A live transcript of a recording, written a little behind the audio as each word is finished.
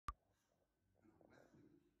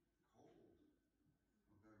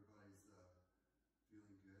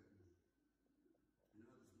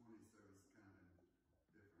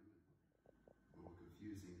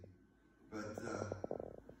confusing. But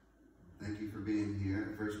thank you for being here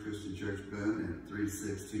at First Christian Church Boone at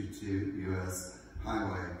 3622 US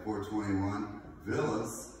HWY 421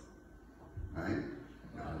 Vilas, right?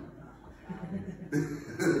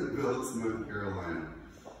 Vilas, North Carolina.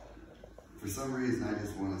 For some reason, I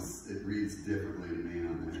just want to, it reads differently to me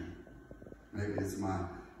on there. Maybe it's my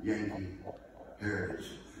Yankee heritage.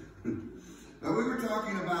 But we were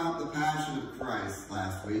talking about the Passion of Christ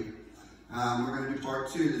last week. We're going to do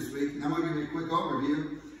part 2 this week. I'm going to give you a quick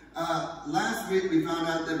overview. Last week we found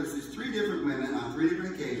out there was these 3 different women on 3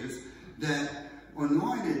 different occasions that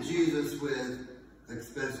anointed Jesus with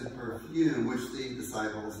expensive perfume, which the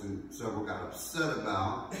disciples and several got upset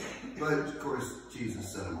about. But of course,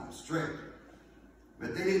 Jesus set them all straight.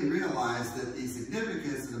 But they didn't realize that the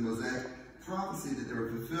significance of the Mosaic prophecy that they were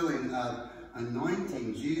fulfilling of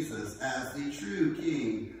anointing Jesus as the true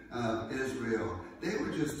king of Israel. They were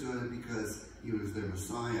just doing it because he was their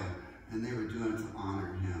Messiah, and they were doing it to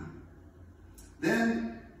honor him.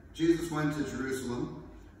 Then Jesus went to Jerusalem,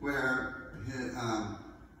 where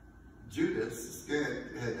Judas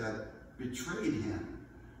had betrayed him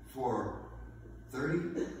for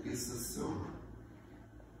 30 pieces of silver,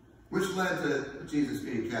 which led to Jesus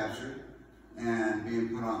being captured and being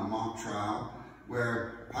put on a mock trial,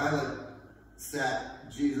 where Pilate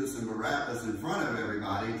sat Jesus and Barabbas in front of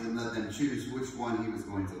everybody to let them choose which one he was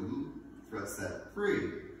going to set free,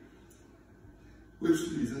 which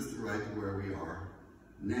leads us right to where we are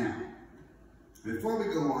now. Before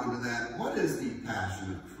we go on to that, what is the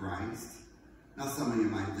Passion of Christ? Now, some of you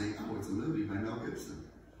might think, oh, it's a movie by Mel Gibson.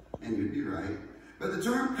 And you'd be right. But the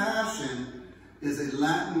term passion is a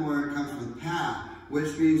Latin word, comes from pa,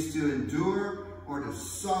 which means to endure or to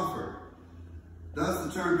suffer. Thus,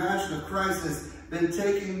 the term Passion of Christ has been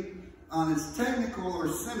taken on its technical or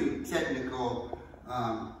semi-technical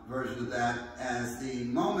version of that as the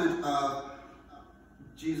moment of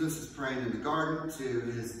Jesus is praying in the garden to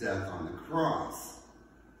his death on the cross.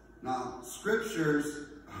 Now, scriptures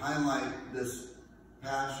highlight this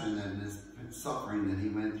passion and this suffering that he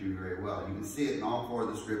went through very well. You can see it in all 4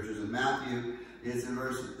 of the scriptures. And Matthew is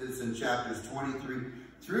in chapters 23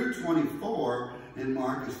 through 24. In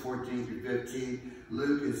Mark is 14 through 15.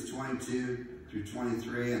 Luke is 22 through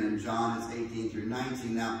 23. And in John it's 18 through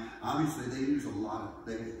 19. Now, obviously, they use a lot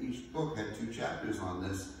of, each book had 2 chapters on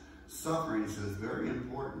this suffering, so it's very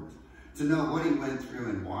important to know what he went through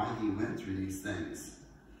and why he went through these things.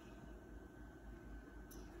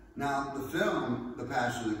 Now, the film, The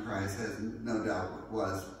Passion of Christ, has no doubt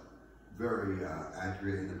was very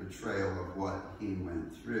accurate in the portrayal of what he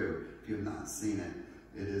went through. If you have not seen it,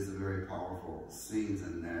 it is a very powerful scenes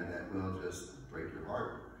in there that will just break your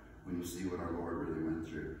heart when you see what our Lord really went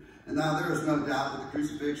through. And now there is no doubt that the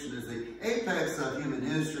crucifixion is the apex of human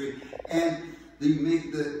history and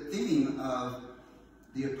the theme of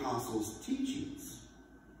the apostles' teachings.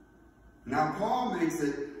 Now, Paul makes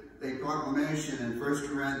it a proclamation in 1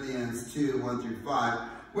 Corinthians 2, 1 through 5,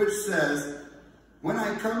 which says, "When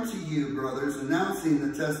I come to you, brothers,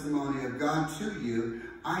 announcing the testimony of God to you,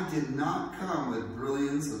 I did not come with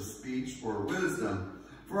brilliance of speech or wisdom,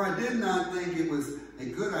 for I did not think it was a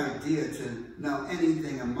good idea to know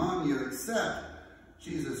anything among you except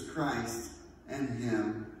Jesus Christ and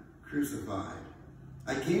him crucified.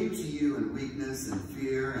 I came to you in weakness and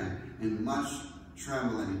fear and in much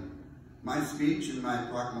trembling. My speech and my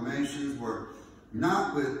proclamations were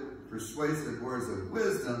not with persuasive words of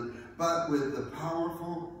wisdom, but with the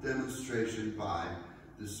powerful demonstration by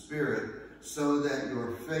the Spirit, so that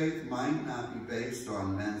your faith might not be based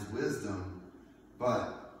on men's wisdom,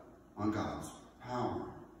 but on God's power."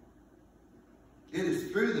 It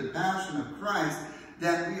is through the Passion of Christ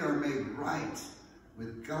that we are made right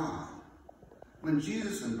with God. When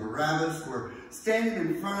Jesus and Barabbas were standing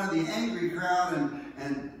in front of the angry crowd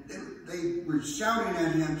and they were shouting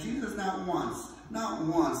at him, Jesus not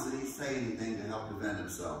once did he say anything to help defend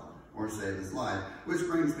himself or save his life. Which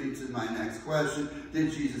brings me to my next question.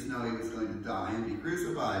 Did Jesus know he was going to die and be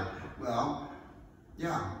crucified? Well,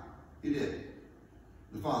 yeah, he did.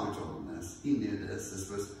 The Father told him this. He knew this.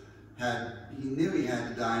 He knew he had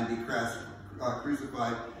to die and be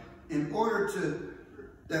crucified in order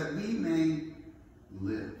that we may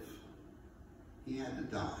live. He had to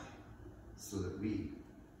die so that we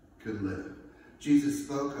could live. Jesus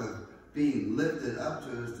spoke of being lifted up to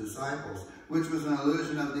his disciples, which was an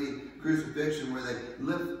allusion of the crucifixion where they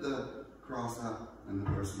lift the cross up and the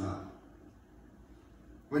person up.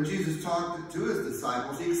 When Jesus talked to his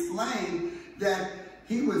disciples, he explained that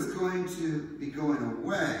he was going to be going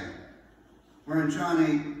away. Where in John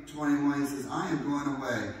 8:21 he says, "I am going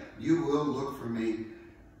away. You will look for me,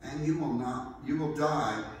 and you will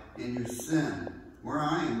die in your sin. Where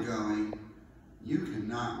I am going, you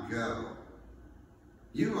cannot go.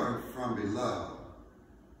 You are from below.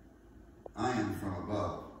 I am from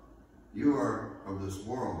above. You are of this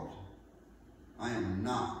world. I am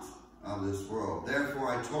not of this world. Therefore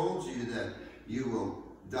I told you that you will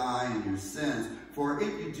die in your sins. For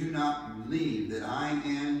if you do not believe that I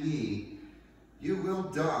am he, you will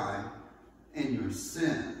die in your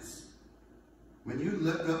sins. When you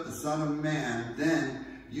lift up the Son of Man, then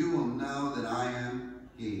you will know that I am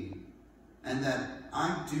he, and that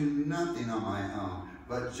I do nothing on my own,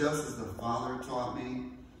 but just as the Father taught me,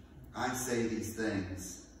 I say these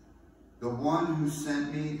things. The one who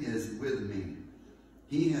sent me is with me.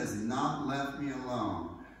 He has not left me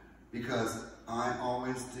alone, because I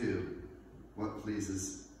always do what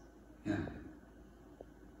pleases him.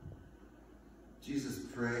 Jesus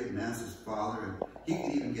prayed and asked his Father, and he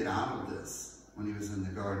could even get out of this when he was in the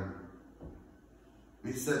garden.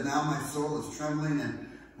 He said, now my soul is trembling, and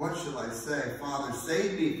what shall I say? Father,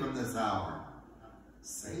 save me from this hour.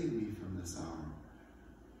 Save me from this hour.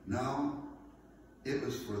 No, it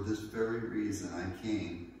was for this very reason I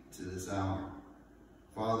came to this hour.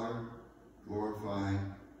 Father, glorify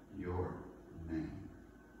your name.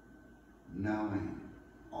 Knowing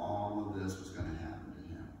all of this was going to happen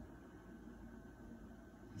to him.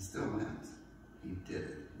 He still went. He did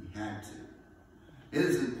it. He had to. It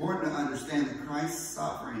is important to understand that Christ's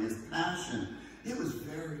suffering, his passion, it was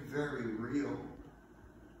very, very real.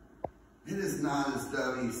 It is not as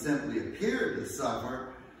though he simply appeared to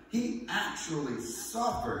suffer. He actually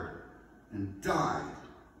suffered and died.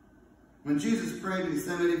 When Jesus prayed in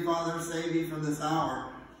Gethsemane, Father, save me from this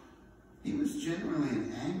hour, he was genuinely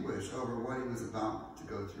in anguish over what he was about to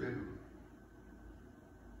go through.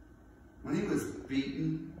 When he was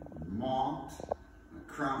beaten, mocked,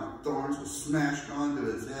 a crown of thorns was smashed onto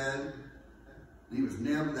his head, and he was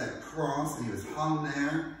nailed to that cross, and he was hung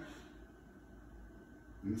there,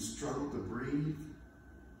 and he struggled to breathe.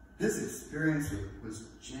 His experience was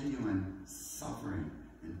genuine suffering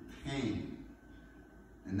and pain.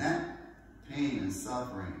 And that pain and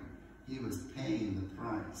suffering, he was paying the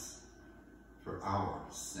price for our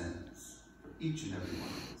sins, for each and every one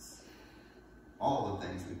of us. All the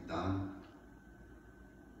things we've done,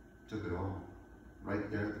 took it all,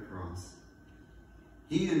 right there at the cross.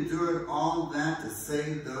 He endured all that to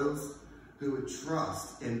save those who would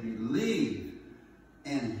trust and believe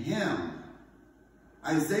in him.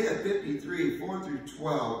 Isaiah 53, 4 through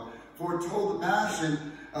 12, foretold the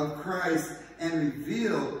passion of Christ and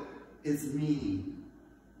revealed its meaning.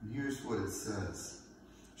 And here's what it says.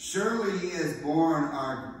 Surely he has bore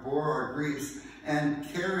our griefs and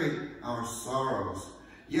carried our sorrows.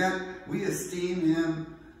 Yet we esteem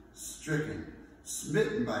him stricken,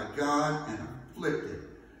 smitten by God, and afflicted.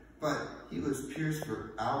 But he was pierced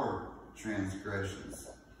for our transgressions.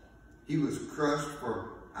 He was crushed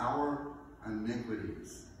for our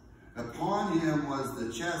iniquities. Upon him was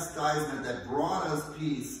the chastisement that brought us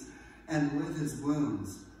peace, and with his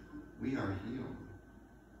wounds we are healed.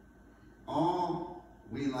 All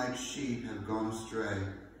we like sheep have gone astray.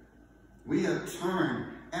 We have turned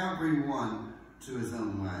everyone to his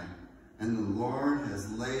own way, and the Lord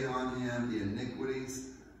has laid on him the iniquities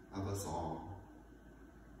of us all.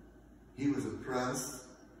 He was oppressed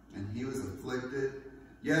and he was afflicted,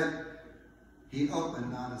 yet he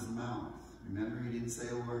opened not his mouth. Remember, he didn't say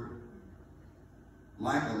a word.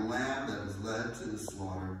 Like a lamb that was led to the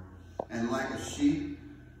slaughter, and like a sheep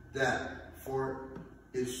that for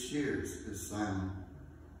its shears is silent,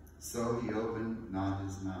 so he opened not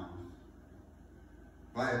his mouth.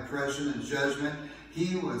 By oppression and judgment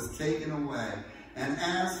he was taken away. And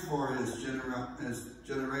as for his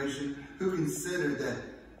generation, who considered that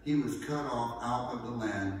he was cut off out of the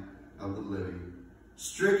land of the living,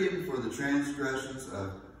 stricken for the transgressions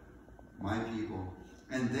of my people,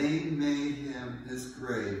 and they made him his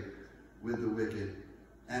grave with the wicked,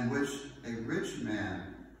 and which a rich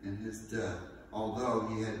man in his death, although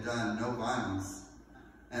he had done no violence,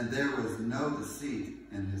 and there was no deceit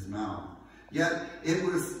in his mouth. Yet it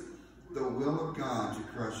was the will of God to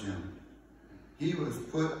crush him. He has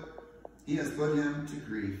put him to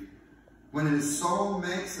grief. When his soul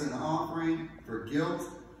makes an offering for guilt,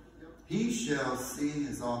 he shall see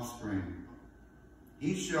his offspring.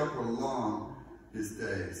 He shall prolong his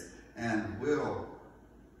days, and will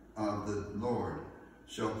of the Lord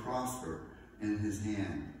shall prosper in his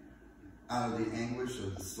hand. Out of the anguish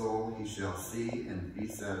of the soul he shall see and be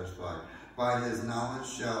satisfied. By his knowledge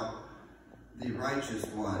shall the righteous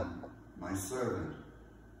one, my servant,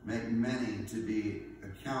 make many to be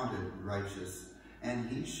accounted righteous, and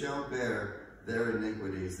he shall bear their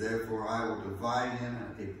iniquities. Therefore I will divide him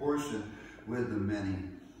a portion with the many,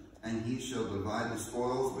 and he shall divide the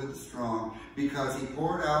spoils with the strong, because he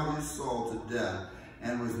poured out his soul to death,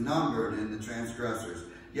 and was numbered in the transgressors.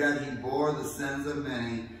 Yet he bore the sins of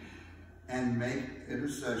many, and made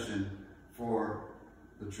intercession for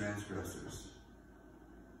the transgressors.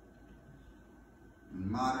 In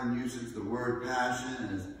modern usage, the word passion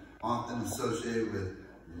is often associated with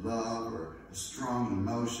love or a strong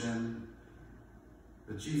emotion.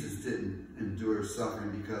 But Jesus didn't endure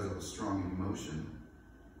suffering because of a strong emotion.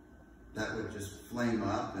 That would just flame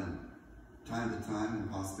up and time to time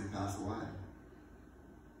and possibly pass away.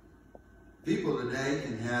 People today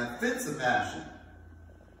can have fits of passion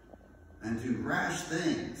and do rash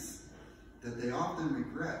things that they often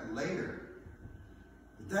regret later.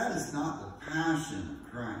 But that is not the passion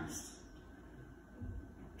of Christ.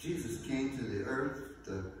 Jesus came to the earth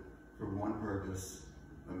for one purpose,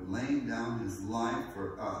 of laying down his life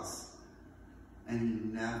for us. And he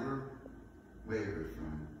never wavered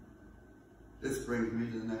from it. This brings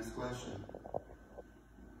me to the next question.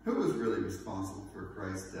 Who was really responsible for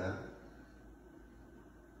Christ's death?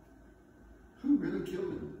 Who really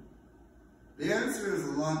killed him? The answer is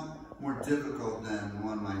a lot more difficult than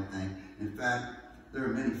one might think. In fact, there are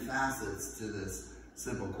many facets to this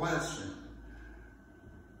simple question.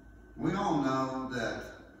 We all know that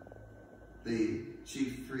the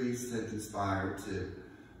chief priests had conspired to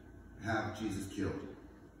have Jesus killed.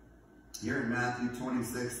 Here in Matthew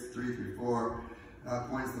 26, 3-4,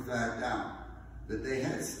 points the fact out that they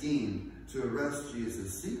had schemed to arrest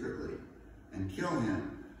Jesus secretly and kill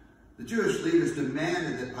him. The Jewish leaders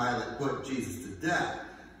demanded that Pilate put Jesus to death.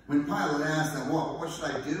 When Pilate asked them, well, what should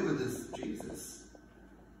I do with this Jesus?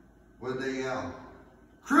 What did they yell?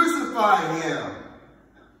 Crucify him!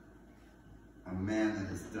 A man that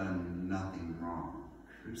has done nothing wrong.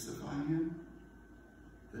 Crucify him?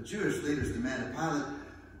 The Jewish leaders demanded Pilate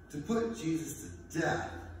to put Jesus to death.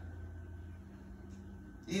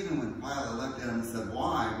 Even when Pilate looked at him and said,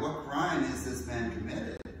 why? What crime has this man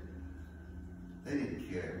committed? They didn't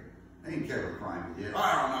care. They didn't care what crime he did.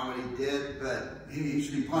 I don't know what he did, but he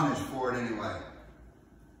should be punished for it anyway.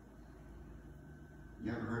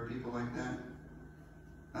 You ever heard people like that?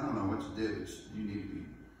 I don't know what you did, but you need to be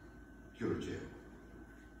go to jail.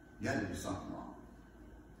 You had to do something wrong.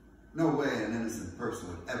 No way an innocent person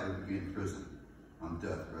would ever be in prison on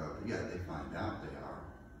death row. But yet they find out they are.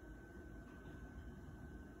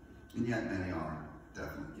 And yet many are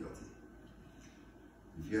definitely guilty.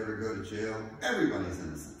 If you ever go to jail, everybody's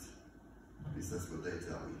innocent. At least that's what they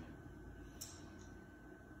tell you.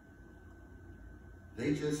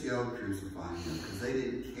 They just yelled crucify him because they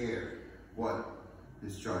didn't care what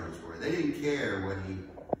his charges were. They didn't care what he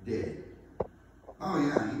did. Oh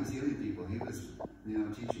yeah, he was healing people. He was,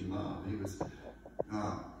 teaching love. He was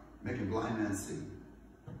making blind men see.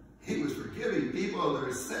 He was forgiving people of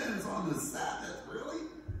their sins on the Sabbath. Really?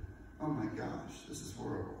 Oh my gosh, this is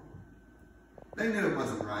horrible. They knew it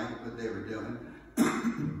wasn't right what they were doing.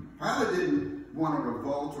 Pilate didn't want a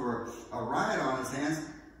revolt or a riot on his hands,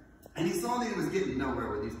 and he saw that he was getting nowhere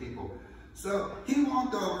with these people. So he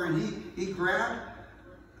walked over and he grabbed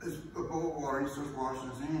a bowl of water and he starts washing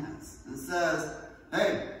his hands and says,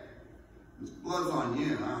 hey, this blood's on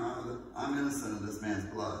you. I'm innocent of this man's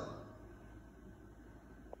blood.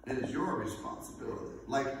 It is your responsibility.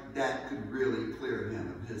 Like that could really clear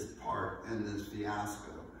him of his part in this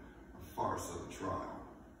fiasco, a farce of a trial.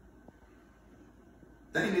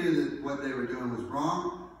 They knew that what they were doing was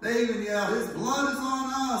wrong. They even yelled, his blood is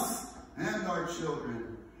on us and our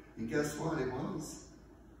children. And guess what? It was.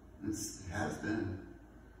 It has been.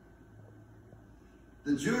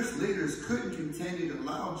 The Jewish leaders couldn't continue to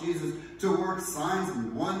allow Jesus to work signs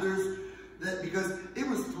and wonders because it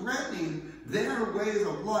was threatening their ways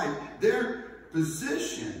of life, their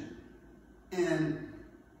position in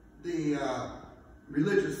the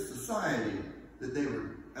religious society that they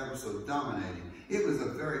were ever so dominating. It was a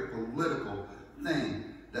very political thing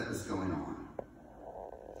that was going on.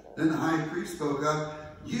 Then the high priest spoke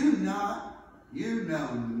up, you know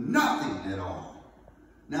nothing at all.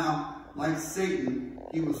 Now, like Satan,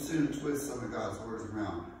 he will soon twist some of God's words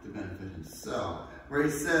around to benefit himself. Where he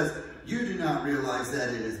says, you do not realize that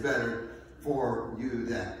it is better for you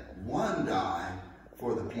that one die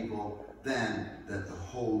for the people than that the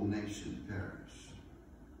whole nation perish.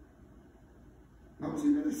 What was he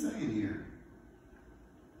really saying here?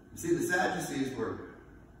 You see, the Sadducees were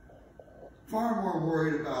far more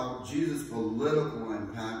worried about Jesus' political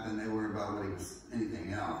impact than they were about what he was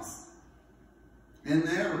anything else. In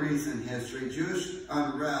their recent history, Jewish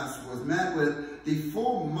unrest was met with the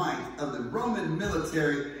full might of the Roman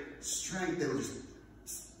military strength, they would just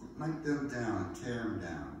smite them down, tear them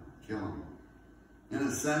down, kill them. In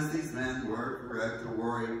a sense, these men were correct to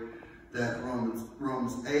worry that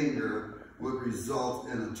Rome's anger would result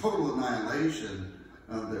in a total annihilation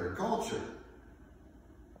of their culture.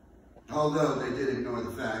 Although they did ignore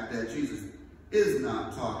the fact that Jesus is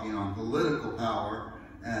not talking on political power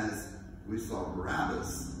as we saw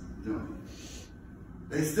Barabbas doing.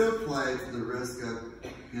 They still play to the risk of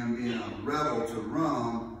him being a rebel to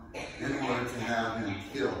Rome in order to have him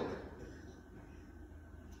killed.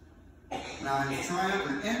 Now, his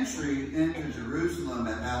triumphant entry into Jerusalem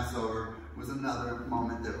at Passover was another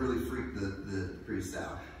moment that really freaked the priests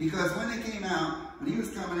out. Because when they came out, when he was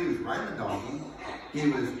coming, he was riding a donkey. They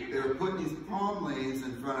were putting these palm leaves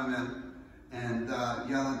in front of him and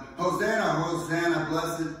yelling, "Hosanna, Hosanna,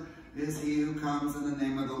 blessed is he who comes in the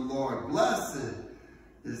name of the Lord. Blessed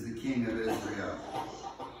is the King of Israel."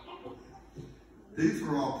 These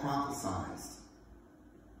were all prophesied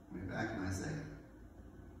way back in Isaiah.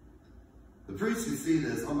 The priests who see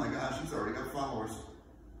this, oh my gosh, he's already got followers.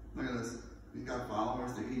 Look at this. He's got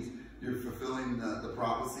followers. You're fulfilling the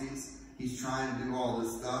prophecies. He's trying to do all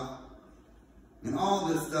this stuff. And all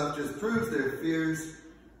this stuff just proves their fears.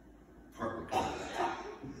 Partly correct.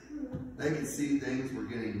 They could see things were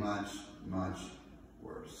getting much, much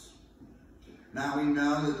worse. Now we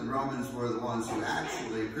know that the Romans were the ones who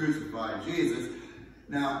actually crucified Jesus.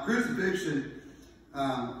 Now, crucifixion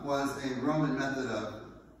was a Roman method of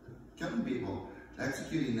killing people,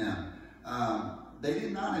 executing them. They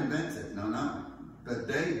did not invent it, no. But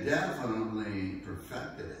they definitely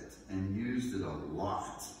perfected it and used it a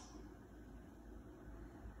lot.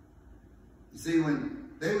 You see, when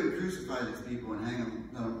they would crucify these people and hang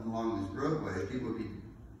them along these roadways, people would be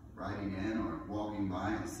riding in or walking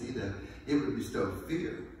by and see them. It would bestow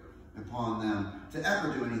fear upon them to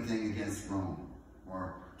ever do anything against Rome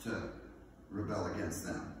or to rebel against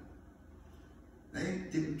them. They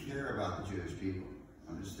didn't care about the Jewish people,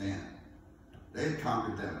 understand. They had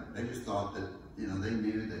conquered them. They just thought that, they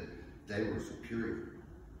knew that they were superior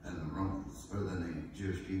than the Romans or than the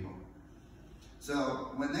Jewish people.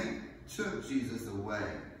 So when they took Jesus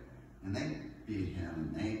away and they beat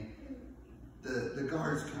him and the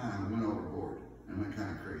guards kind of went overboard and went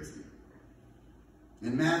kind of crazy.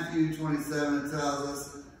 In Matthew 27, it tells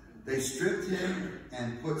us, they stripped him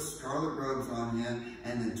and put scarlet robes on him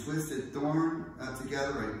and then twisted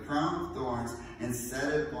together a crown of thorns and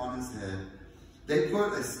set it upon his head. They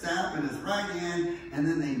put a staff in his right hand and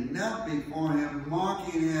then they knelt before him,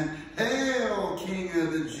 mocking him, "Hail, King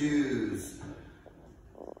of the Jews!"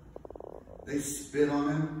 They spit on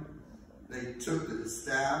him. They took the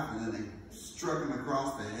staff and then they struck him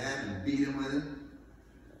across the head and beat him with it.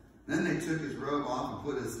 Then they took his robe off and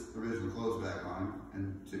put his original clothes back on him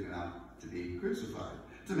and took him out to be crucified.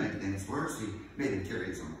 To make things worse, he made him carry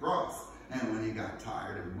his own cross. And when he got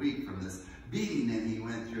tired and weak from this beating that he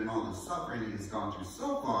went through and all the suffering he's gone through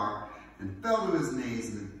so far, and fell to his knees,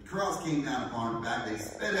 and the cross came down upon his back, they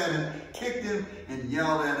spit at him, kicked him, and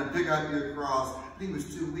yelled at him, "Pick up your cross." But he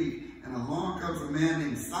was too weak. And along comes a man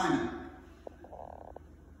named Simon.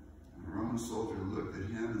 A Roman soldier looked at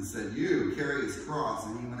him and said, "You carry his cross."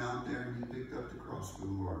 And he went out there and he picked up the cross for the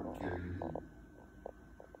Lord and carried it in.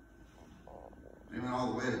 They went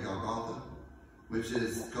all the way to Golgotha, which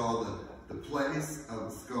is called the place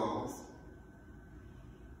of skulls.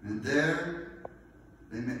 And there,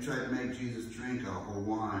 they tried to make Jesus drink a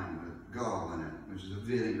wine with gall in it, which is a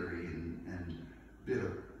vinegary and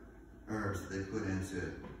bitter herbs they put into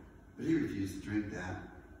it. But he refused to drink that.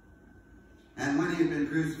 And when he had been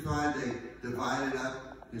crucified, they divided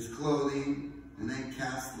up his clothing and they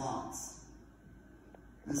cast lots.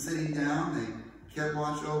 And sitting down, they kept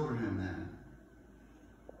watch over him then.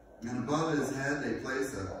 And above his head, they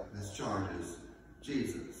placed his charges,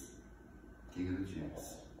 Jesus, King of the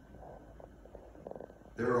Jews.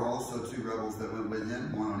 There were also two rebels that went with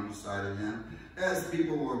him, one on each side of him. As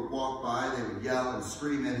people would walk by, they would yell and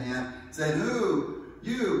scream at him, saying,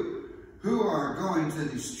 "You who are going to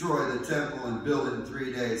destroy the temple and build it in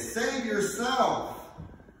 3 days, save yourself.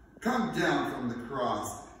 Come down from the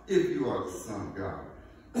cross if you are the Son of God."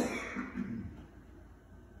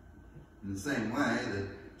 In the same way, the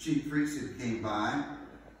chief priests who came by,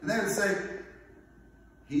 and they would say,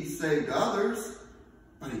 "He saved others,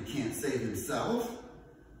 but he can't save himself.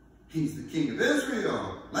 He's the King of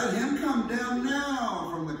Israel. Let him come down now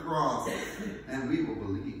from the cross, and we will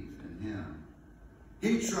believe in him.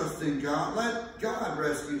 He trusts in God. Let God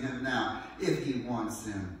rescue him now, if he wants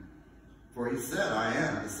him. For he said, 'I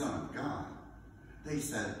am the Son of God.'" They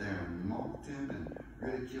sat there and mocked him and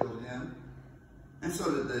ridiculed him. And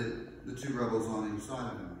so did the two rebels on each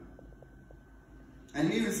side of him. And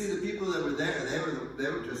you even see the people that were there, they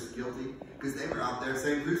were just guilty because they were out there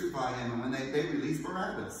saying, crucify him. And when they released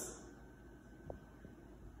Barabbas.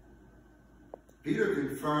 Peter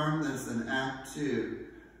confirmed this in Acts 2,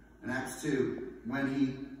 when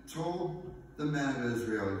he told the men of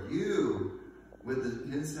Israel, you,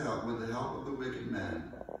 with his help, with the help of the wicked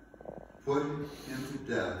men, put him to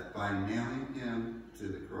death by nailing him to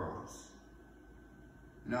the cross.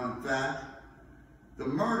 You know, in fact, the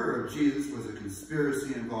murder of Jesus was a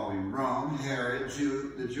conspiracy involving Rome, Herod,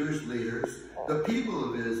 the Jewish leaders, the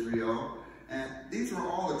people of Israel, and these were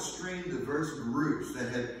all extreme diverse groups that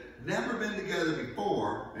had never been together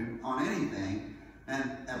before on anything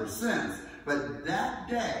and ever since. But that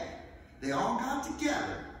day, they all got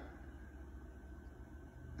together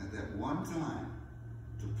at that one time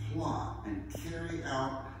to plot and carry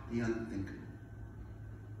out the unthinkable,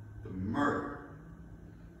 the murder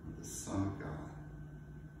of the Son of God.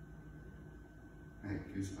 I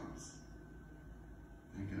had goosebumps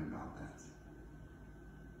thinking about that.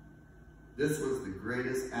 This was the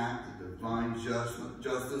greatest act of divine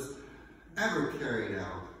justice ever carried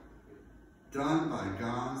out, done by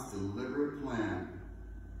God's deliberate plan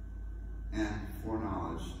and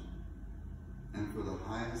foreknowledge, and for the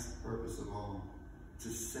highest purpose of all, to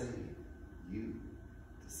save you,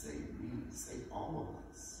 to save me, to save all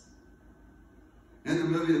of us. In the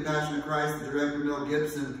movie The Passion of Christ, the director Mel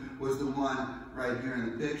Gibson was the one right here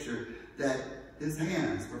in the picture that his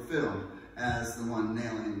hands were filmed as the one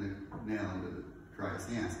nailing to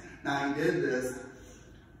Christ's hands. Now he did this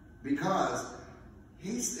because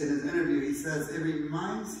in his interview he says it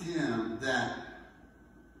reminds him that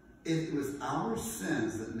it was our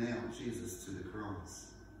sins that nailed Jesus to the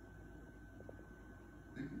cross.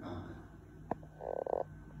 Think about that.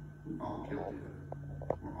 We're all guilty of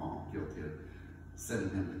it. We're all guilty of sending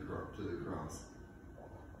him to the cross.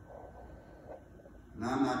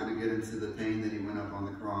 Now, I'm not going to get into the pain that he went up on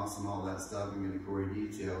the cross and all that stuff and get into gory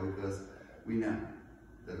detail because we know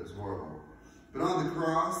that it was horrible. But on the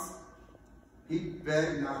cross, he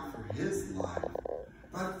begged not for his life,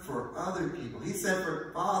 but for other people. He said,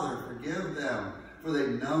 Father, forgive them, for they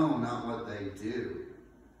know not what they do.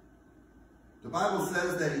 The Bible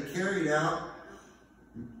says that he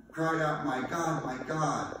cried out, my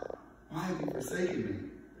God, why have you forsaken me?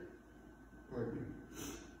 Pardon me.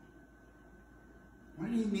 What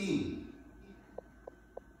did he mean?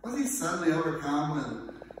 Was he suddenly overcome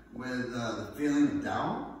with the feeling of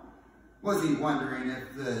doubt? Was he wondering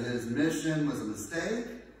if his mission was a mistake?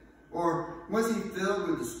 Or was he filled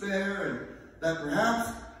with despair and that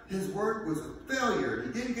perhaps his work was a failure?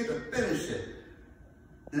 He didn't get to finish it.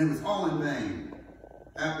 And it was all in vain.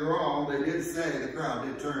 After all, they did say the crowd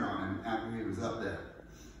did turn on him after he was up there.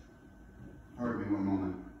 Pardon me one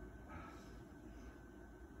moment.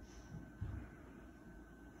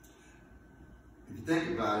 If you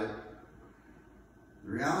think about it,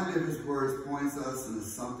 the reality of his words points us into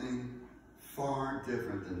something far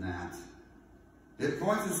different than that. It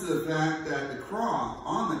points us to the fact that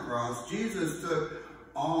on the cross, Jesus took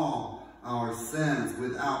all our sins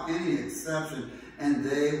without any exception, and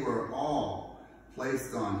they were all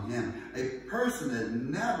placed on him. A person that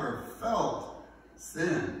never felt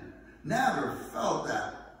sin, never felt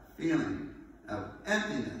that feeling of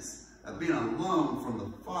emptiness, of being alone from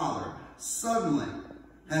the Father, suddenly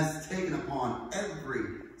has taken upon every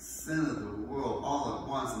sin of the world all at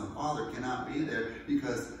once, and the Father cannot be there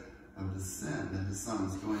because of the sin that his Son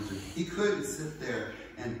was going through. He couldn't sit there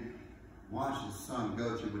and watch his Son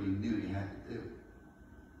go through what he knew he had to do.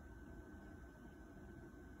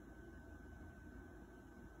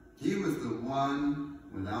 He was the one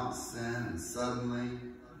without sin, and suddenly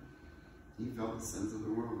he felt the sins of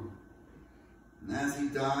the world. And as he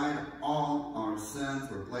died, all our sins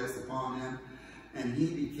were placed upon him, and he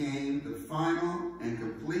became the final and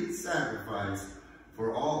complete sacrifice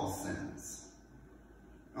for all sins.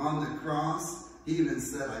 On the cross, he even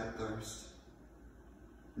said, I thirst.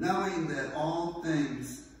 Knowing that all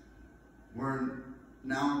things were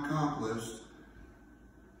now accomplished,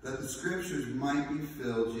 that the scriptures might be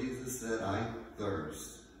filled, Jesus said, I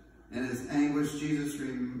thirst. In his anguish, Jesus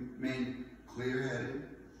remained clear-headed.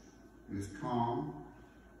 He was calm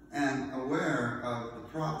and aware of the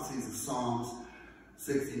prophecies of Psalms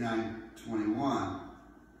 69:21.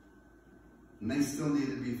 And they still need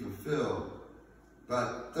to be fulfilled.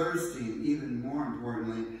 But thirsting, even more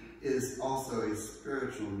importantly, is also a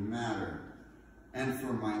spiritual matter. And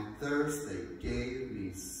for my thirst, they gave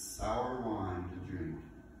me sour wine to drink.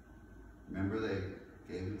 Remember, they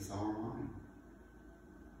gave him sour wine.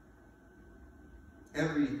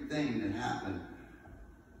 Everything that happened,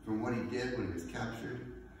 from what he did when he was captured,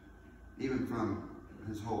 even from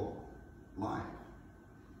his whole life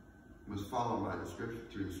was followed by the scripture,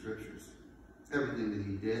 through the scriptures. Everything that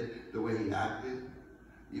he did, the way he acted,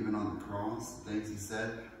 even on the cross, things he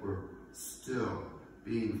said were still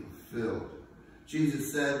being fulfilled.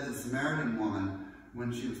 Jesus said to the Samaritan woman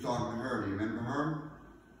when she was talking to her, do you remember her?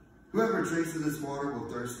 Whoever drinks of this water will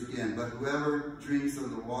thirst again, but whoever drinks of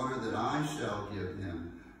the water that I shall give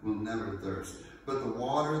him will never thirst. But the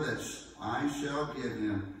water that I shall give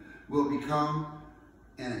him will become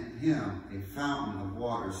in him a fountain of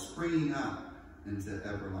water springing up into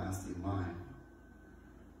everlasting life.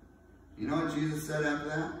 You know what Jesus said after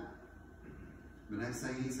that? The next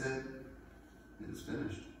thing he said, it is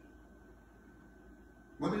finished.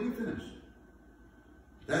 What did he finish?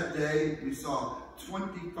 That day we saw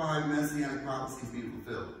 25 messianic prophecies being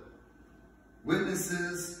fulfilled.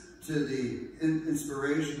 Witnesses to the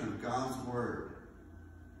inspiration of God's word.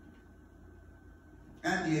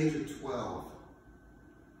 At the age of 12,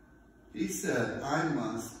 he said, I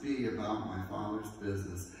must be about my Father's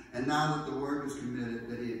business. And now that the work was committed,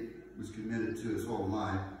 that he was committed to his whole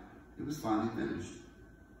life, it was finally finished.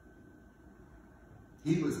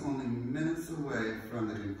 He was only minutes away from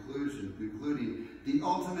the concluding the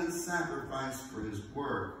ultimate sacrifice for his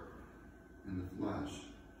work in the flesh.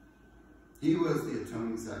 He was the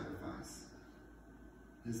atoning sacrifice.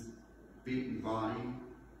 His beaten body,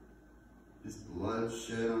 his blood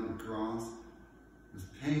shed on the cross, was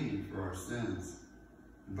paying for our sins.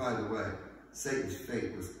 And by the way, Satan's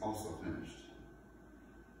fate was also finished.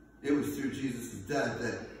 It was through Jesus' death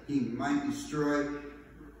that he might destroy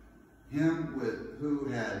him who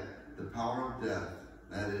had the power of death,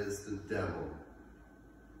 that is, the devil.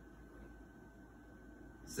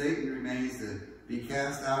 Satan remains to be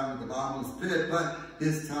cast out into the bottomless pit, but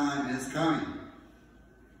his time is coming.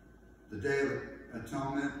 The Day of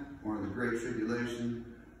Atonement, or the Great Tribulation,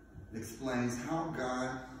 explains how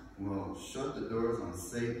God will shut the doors on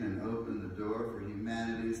Satan and open the door for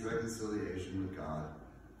humanity's reconciliation with God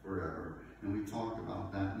forever. And we talked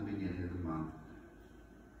about that in the beginning of the month.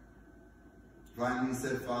 Finally, he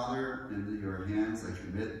said, Father, into your hands I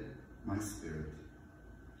commit my spirit.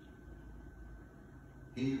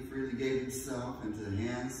 He who freely gave himself into the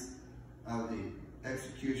hands of the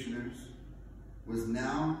executioners was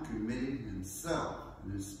now committing himself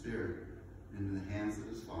and his spirit into the hands of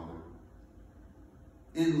his Father.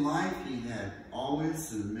 In life, he had always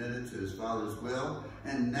submitted to his Father's will,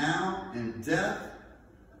 and now in death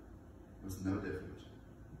was no different.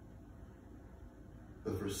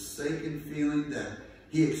 The forsaken feeling that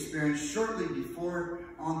he experienced shortly before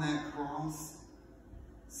on that cross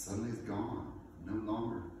suddenly is gone, no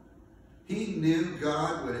longer. He knew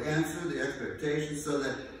God would answer the expectation so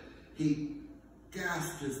that he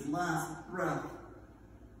gasped his last breath.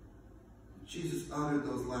 Jesus uttered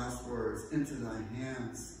those last words, into thy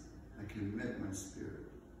hands I commit my spirit.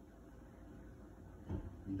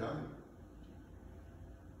 He died.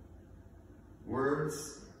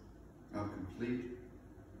 Words of complete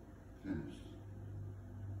finished.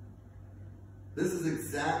 This is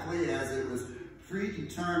exactly as it was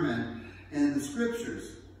predetermined in the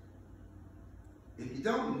scriptures. If you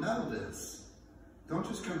don't know this, don't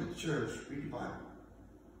just come to church, read the Bible.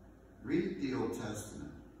 Read the Old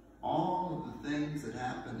Testament. All of the things that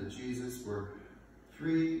happened to Jesus were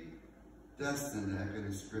predestined to happen in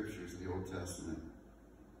the scriptures, the Old Testament.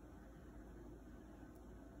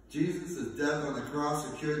 Jesus' death on the cross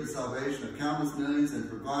secured the salvation of countless millions and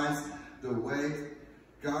provides the way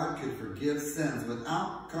God could forgive sins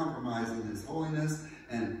without compromising his holiness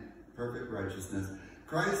and perfect righteousness.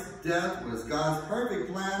 Christ's death was God's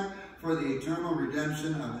perfect plan for the eternal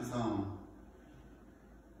redemption of his own.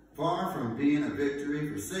 Far from being a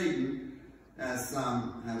victory for Satan, as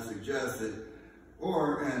some have suggested,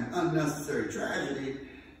 or an unnecessary tragedy,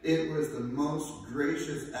 it was the most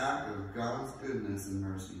gracious act of God's goodness and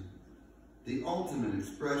mercy. The ultimate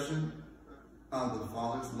expression of the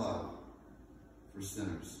Father's love for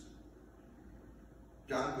sinners.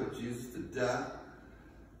 God put Jesus to death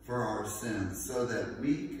for our sins so that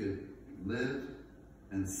we could live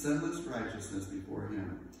in sinless righteousness before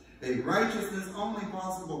him. A righteousness only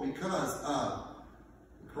possible because of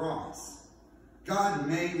the cross. God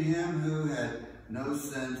made him who had no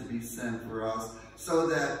sin to be sin for us, so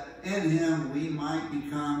that in him we might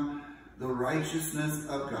become the righteousness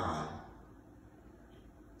of God.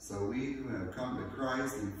 So we who have come to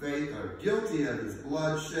Christ in faith are guilty of his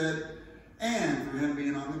blood shed and for him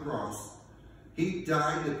being on the cross. He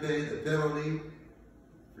died to pay the penalty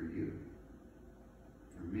for you,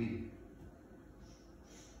 for me.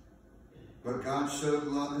 But God showed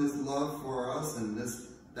his love for us in this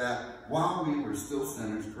that while we were still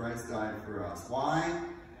sinners, Christ died for us. Why?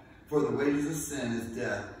 For the wages of sin is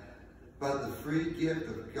death, but the free gift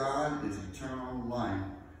of God is eternal life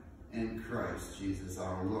in Christ Jesus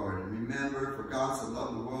our Lord. And remember, for God so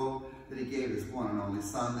loved the world that he gave his one and only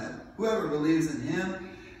Son, that whoever believes in him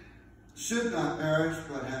should not perish,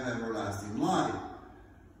 but have everlasting life.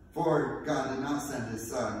 For God did not send his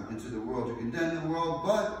Son into the world to condemn the world,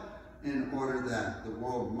 but in order that the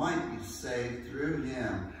world might be saved through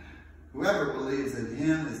him. Whoever believes in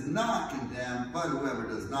him is not condemned, but whoever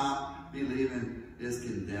does not believe in is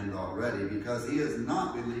condemned already, because he has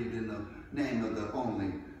not believed in the name of the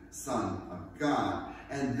only Son of God.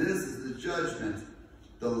 And this is the judgment.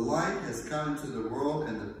 The light has come into the world,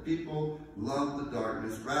 and the people love the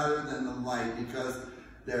darkness rather than the light, because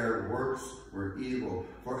their works were evil.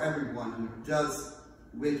 For everyone who does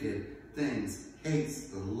wicked things hates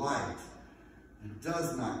the light and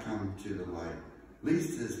does not come to the light,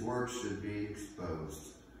 lest his works should be exposed.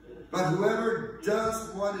 But whoever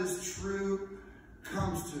does what is true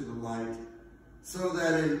comes to the light, so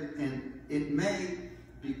that it may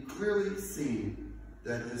be clearly seen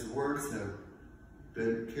that his works have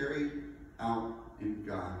been carried out in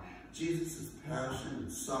God. Jesus' passion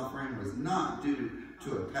and suffering was not due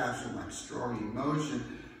to a passion like strong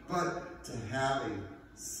emotion, but to have a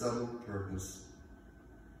settled purpose.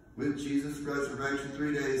 With Jesus' resurrection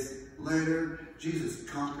 3 days later, Jesus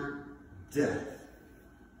conquered death.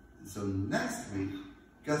 And so next week,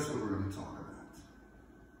 guess what we're going to talk about?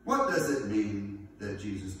 What does it mean that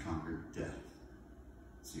Jesus conquered death?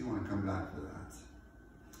 So you want to come back for that.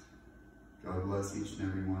 God bless each and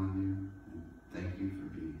every one of you, and thank you for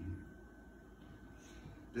being here.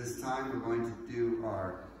 This time we're going to do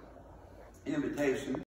our invitation.